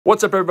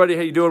What's up, everybody?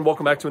 How you doing?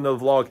 Welcome back to another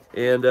vlog.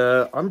 And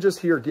I'm just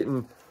here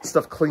getting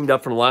stuff cleaned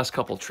up from the last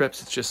couple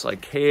trips. It's just like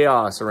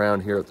chaos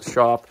around here at the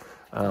shop.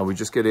 We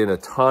just get in a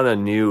ton of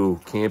new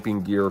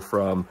camping gear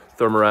from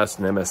Thermarest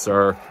and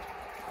MSR.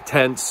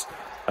 Tents,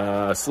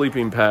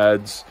 sleeping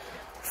pads,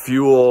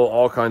 fuel,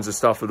 all kinds of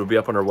stuff. It'll be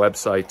up on our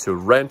website to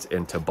rent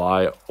and to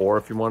buy, or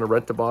if you want to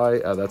rent to buy,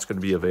 that's going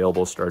to be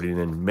available starting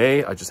in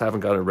May. I just haven't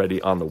got it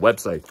ready on the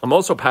website. I'm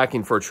also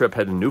packing for a trip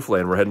heading to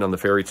Newfoundland. We're heading on the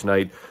ferry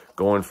tonight,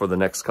 going for the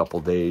next couple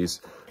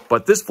days.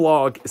 But this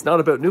vlog is not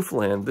about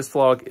Newfoundland. This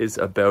vlog is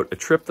about a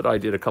trip that I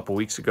did a couple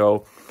weeks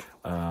ago.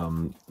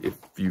 If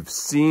you've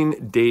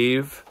seen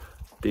Dave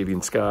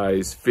and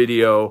Sky's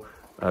video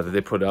that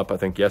they put up, I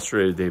think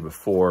yesterday or the day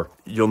before,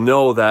 you'll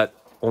know that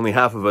only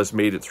half of us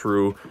made it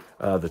through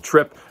the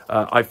trip.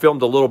 I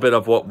filmed a little bit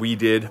of what we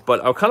did,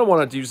 but I kind of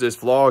wanted to use this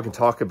vlog and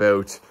talk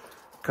about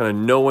kind of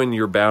knowing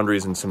your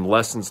boundaries and some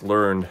lessons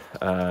learned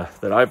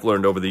that I've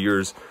learned over the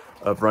years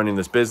of running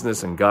this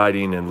business and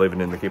guiding and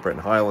living in the Cape Breton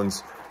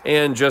Highlands,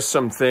 and just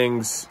some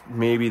things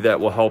maybe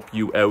that will help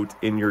you out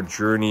in your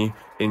journey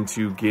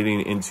into getting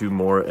into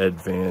more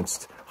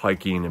advanced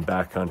hiking and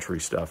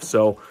backcountry stuff.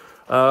 So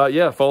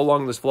yeah, follow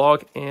along this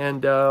vlog,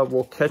 and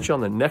we'll catch you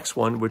on the next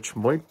one, which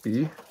might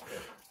be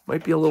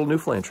a little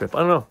Newfoundland trip.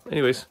 I don't know.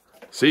 Anyways,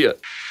 see ya.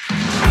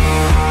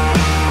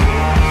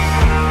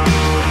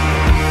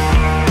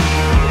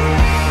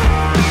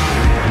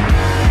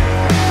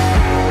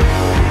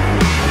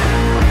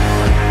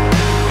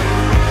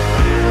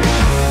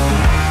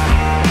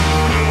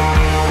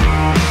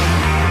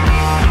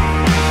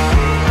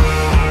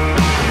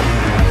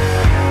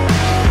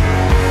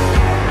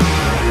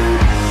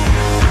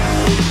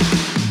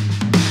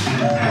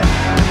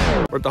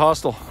 We're at the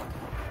hostel.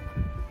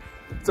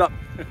 What's up?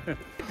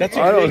 That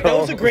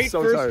was a great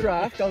first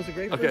draft. That was a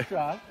great first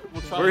draft.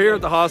 We're here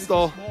at the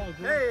hostel,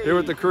 here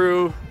with the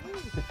crew,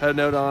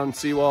 heading out on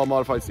Seawall,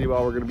 modified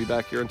Seawall. We're going to be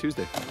back here on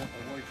Tuesday.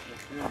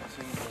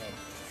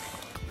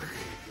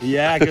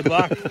 Yeah, good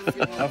luck.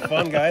 Have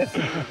fun, guys.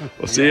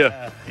 We'll see you.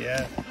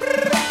 Yeah.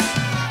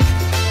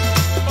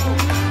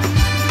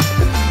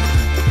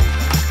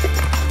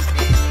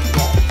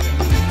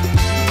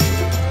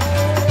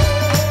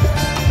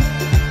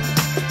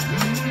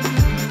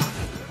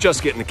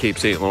 Just getting to Cape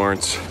St.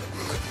 Lawrence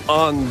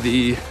on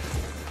the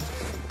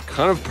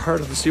kind of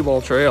part of the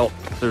Seawall Trail.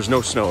 There's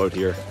no snow out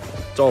here.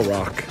 It's all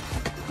rock.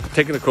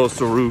 Taking a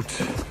coastal route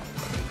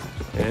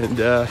and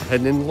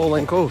heading into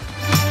Lowland Cove.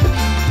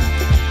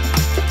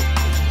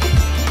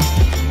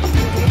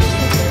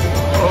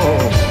 Oh.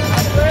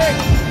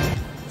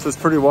 So it's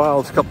pretty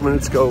wild. A couple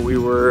minutes ago we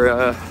were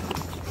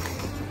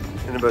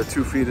in about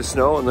 2 feet of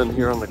snow, and then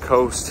here on the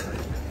coast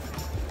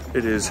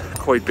it is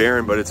quite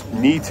barren, but it's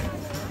neat.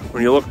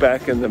 When you look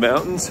back in the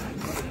mountains,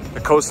 the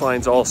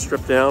coastline's all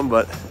stripped down,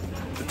 but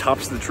the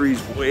tops of the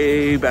trees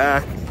way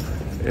back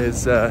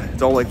is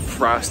it's all like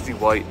frosty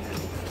white.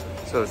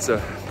 So it's a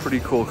pretty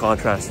cool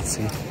contrast to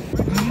see.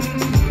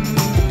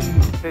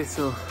 Okay,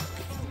 so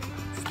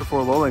just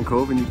before Lowland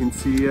Cove, and you can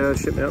see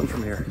Ship Mountain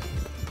from here.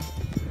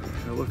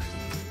 Now look,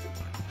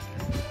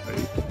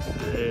 right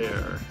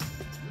there.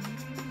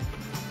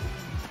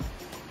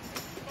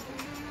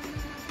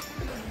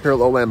 Here at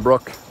Lowland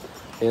Brook.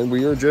 And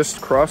we are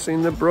just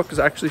crossing the brook. Is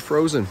actually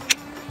frozen.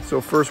 So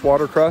first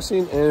water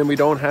crossing, and we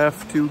don't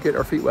have to get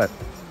our feet wet.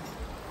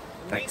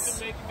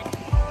 Thanks.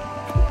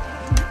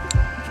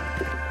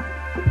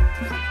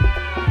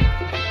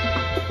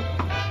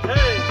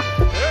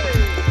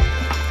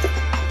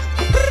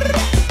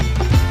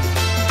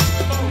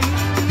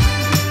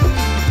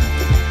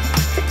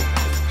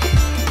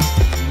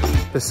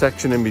 This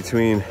section in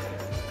between,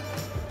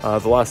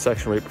 the last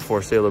section right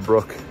before Sailor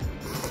Brook,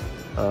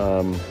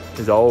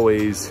 is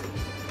always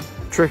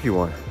tricky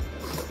one,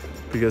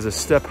 because a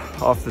step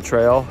off the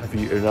trail, if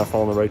you're not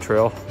following the right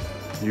trail,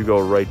 you go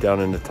right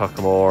down into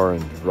Tuckamore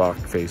and rock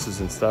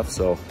faces and stuff.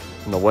 So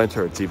in the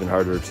winter it's even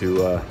harder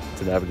to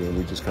navigate, and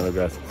we just kind of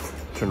got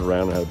turned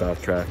around and had to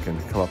backtrack and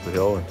come up the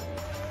hill. And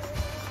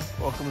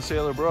welcome to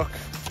Sailor Brook.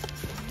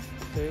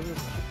 Sailor,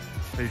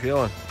 how you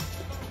feeling?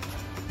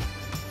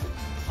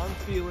 I'm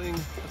feeling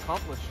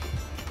accomplished,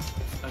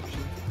 actually.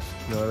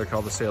 You know why they're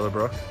called the Sailor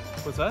Brook?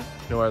 What's that?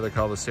 You know why they're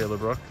called the Sailor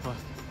Brook? What?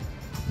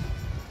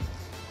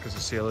 Because a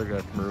sailor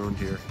got marooned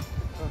here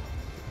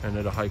and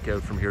had to hike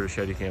out from here to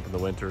Shetty Camp in the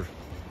winter.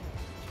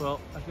 Well,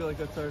 I feel like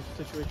that's our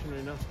situation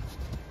right now.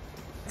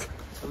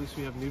 At least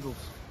we have noodles.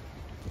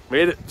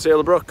 Made it,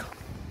 Sailor Brook.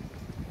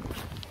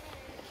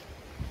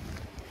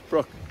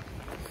 Brook.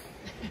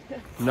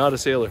 Not a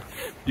sailor.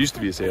 Used to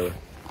be a sailor.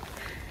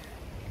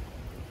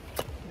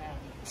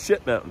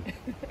 Shit Mountain.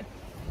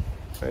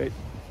 Right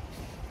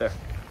there.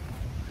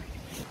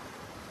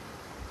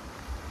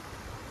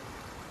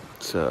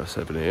 It's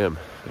 7 a.m.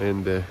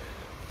 and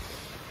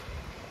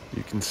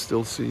you can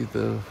still see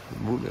the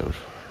moon out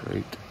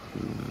right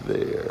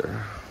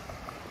there.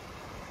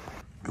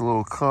 A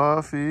little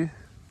coffee, a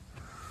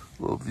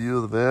little view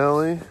of the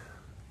valley.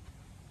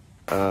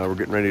 We're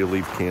getting ready to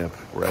leave camp.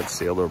 We're at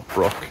Sailor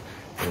Brook,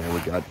 And we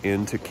got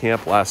into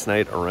camp last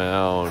night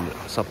around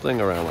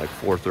like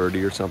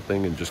 4:30 or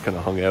something, and just kind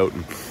of hung out,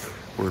 and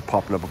we're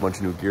popping up a bunch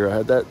of new gear. I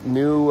had that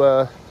new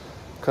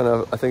kind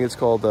of, I think it's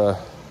called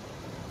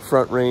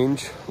Front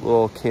Range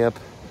little camp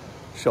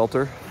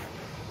shelter.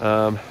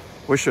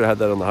 Wish I had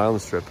that on the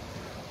Highlands trip.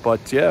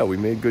 But yeah, we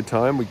made good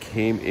time. We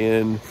came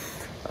in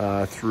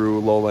through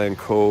Lowland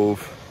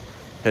Cove,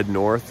 head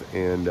north,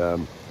 and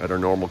at our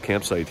normal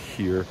campsite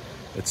here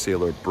at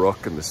Sailor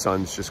Brook, and the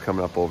sun's just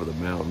coming up over the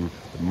mountain.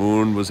 The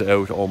moon was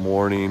out all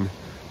morning,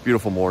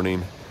 beautiful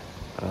morning.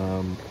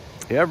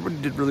 Yeah, everybody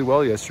did really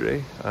well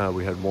yesterday.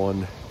 We had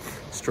one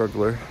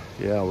struggler.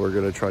 Yeah, we're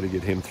gonna try to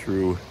get him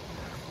through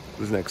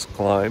his next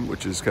climb,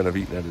 which is kind of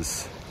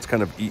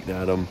eating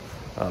at him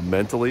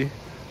mentally.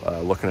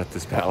 Looking at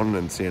this mountain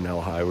and seeing how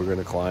high we're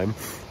gonna climb,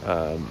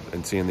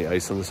 and seeing the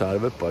ice on the side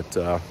of it. But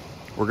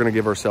we're gonna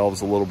give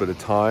ourselves a little bit of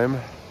time,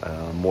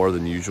 more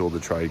than usual, to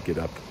try to get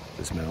up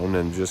this mountain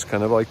and just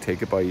kind of like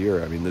take it by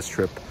ear. I mean, this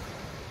trip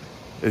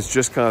is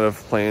just kind of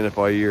playing it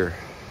by ear.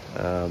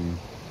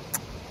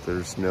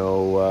 There's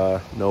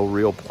no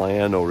real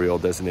plan, no real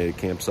designated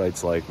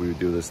campsites like we would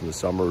do this in the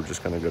summer. We're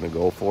just kind of gonna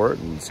go for it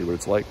and see what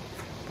it's like.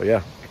 But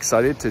yeah,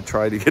 excited to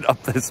try to get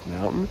up this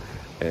mountain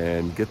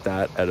and get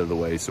that out of the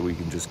way so we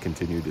can just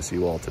continue to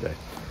Seawall today.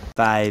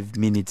 5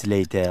 minutes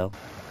later.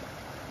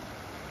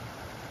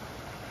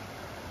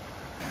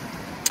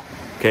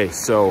 Okay,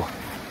 so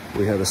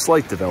we had a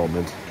slight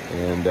development,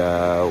 and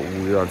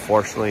we're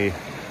unfortunately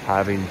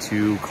having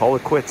to call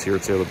it quits here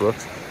at Sailor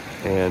Brooks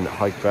and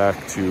hike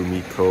back to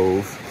Meat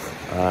Cove.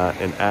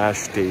 And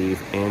Ash, Dave,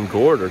 and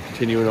Gord are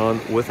continuing on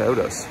without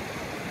us.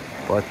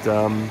 But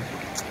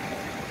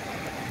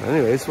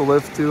anyways, we'll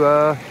live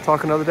to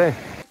talk another day.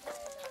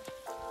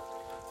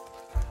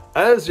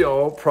 As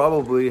y'all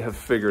probably have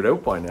figured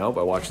out by now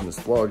by watching this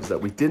vlog, is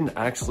that we didn't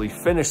actually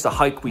finish the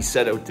hike we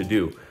set out to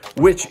do,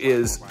 which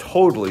is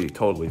totally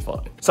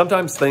fine.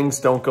 Sometimes things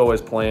don't go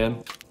as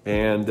planned,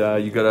 and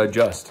you gotta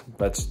adjust.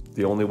 That's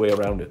the only way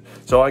around it.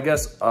 So I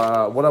guess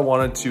what I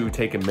wanted to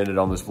take a minute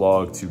on this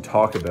vlog to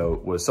talk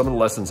about was some of the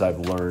lessons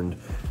I've learned,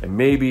 and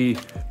maybe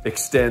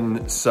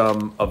extend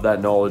some of that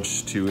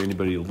knowledge to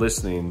anybody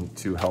listening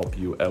to help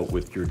you out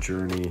with your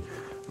journey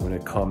when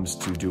it comes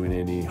to doing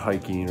any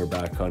hiking or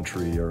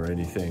backcountry or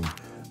anything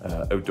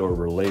outdoor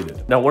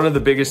related. Now, one of the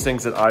biggest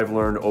things that I've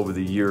learned over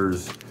the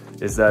years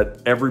is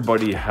that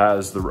everybody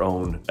has their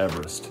own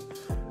Everest.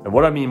 And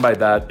what I mean by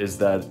that is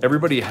that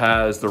everybody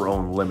has their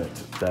own limit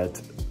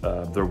that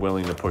they're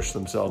willing to push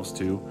themselves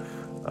to.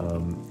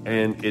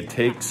 And it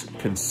takes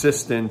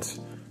consistent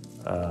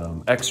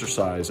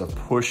exercise of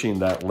pushing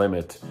that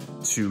limit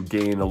to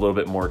gain a little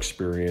bit more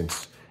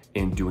experience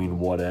in doing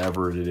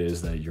whatever it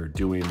is that you're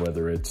doing,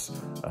 whether it's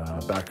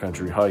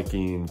backcountry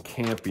hiking,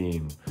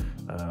 camping,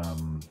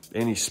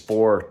 any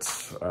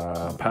sports,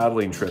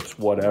 paddling trips,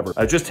 whatever.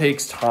 It just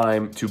takes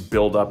time to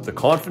build up the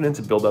confidence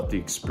and build up the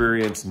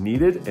experience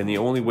needed. And the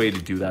only way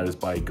to do that is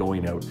by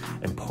going out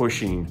and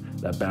pushing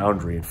that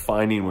boundary and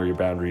finding where your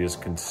boundary is,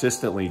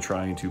 consistently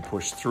trying to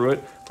push through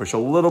it, push a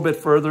little bit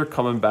further,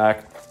 coming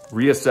back,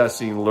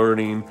 reassessing,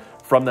 learning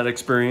from that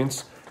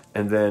experience.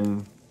 And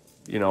then,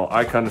 you know,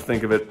 I kind of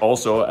think of it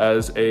also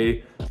as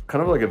a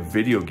kind of like a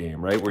video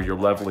game, right? Where you're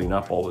leveling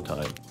up all the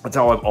time. That's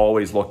how I've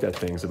always looked at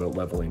things about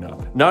leveling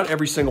up. Not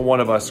every single one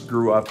of us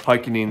grew up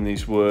hiking in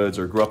these woods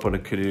or grew up in a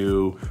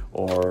canoe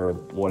or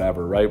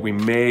whatever, right? We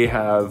may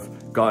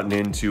have gotten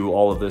into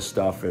all of this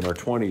stuff in our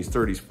 20s,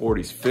 30s,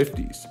 40s,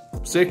 50s,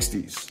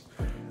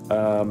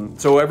 60s.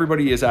 So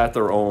everybody is at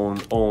their own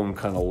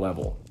kind of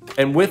level.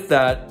 And with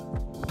that,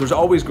 there's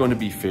always going to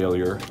be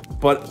failure,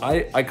 but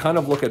I kind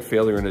of look at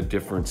failure in a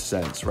different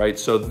sense, right?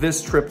 So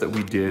this trip that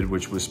we did,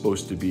 which was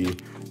supposed to be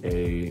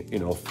a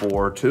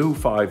 4 to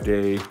 5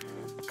 day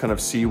kind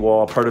of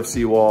Seawall, part of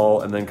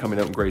Seawall, and then coming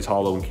out in Grays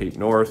Hollow and Cape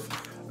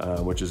North,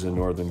 which is in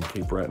northern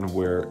Cape Breton,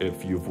 where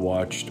if you've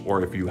watched,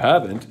 or if you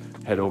haven't,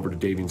 head over to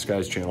Davey and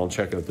Sky's channel and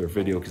check out their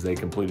video because they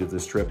completed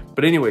this trip.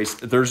 But anyways,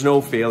 there's no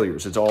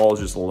failures. It's all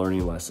just a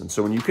learning lesson.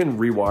 So when you can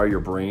rewire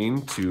your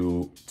brain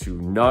to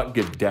not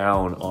get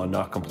down on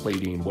not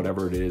completing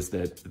whatever it is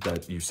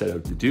that you set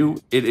out to do,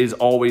 it is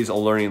always a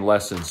learning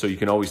lesson. So you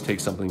can always take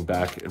something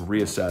back and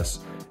reassess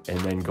and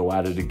then go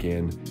at it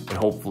again and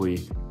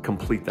hopefully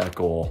complete that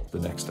goal the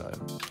next time.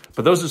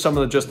 But those are some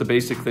of just the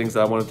basic things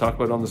that I want to talk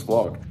about on this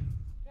vlog.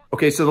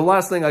 Okay, so the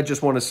last thing I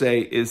just want to say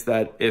is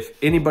that if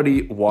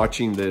anybody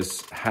watching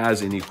this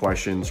has any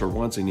questions or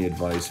wants any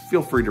advice,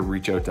 feel free to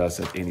reach out to us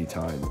at any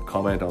time.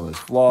 Comment on this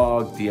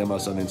vlog, DM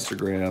us on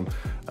Instagram,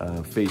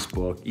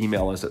 Facebook,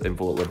 email us at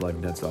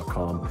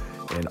info@livelifeintense.com,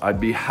 and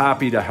I'd be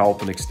happy to help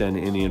and extend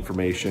any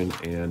information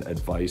and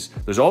advice.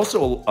 There's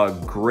also a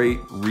great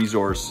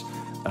resource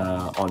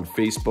on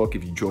Facebook.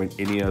 If you join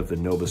any of the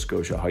Nova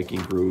Scotia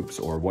hiking groups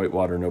or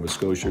Whitewater Nova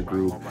Scotia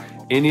group,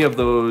 any of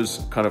those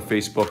kind of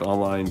Facebook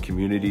online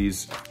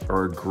communities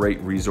are a great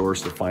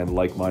resource to find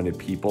like-minded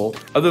people.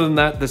 Other than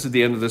that, this is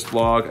the end of this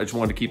vlog. I just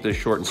wanted to keep this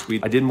short and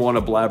sweet. I didn't want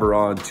to blabber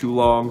on too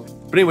long.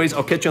 But anyways,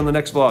 I'll catch you on the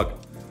next vlog.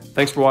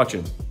 Thanks for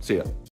watching. See ya.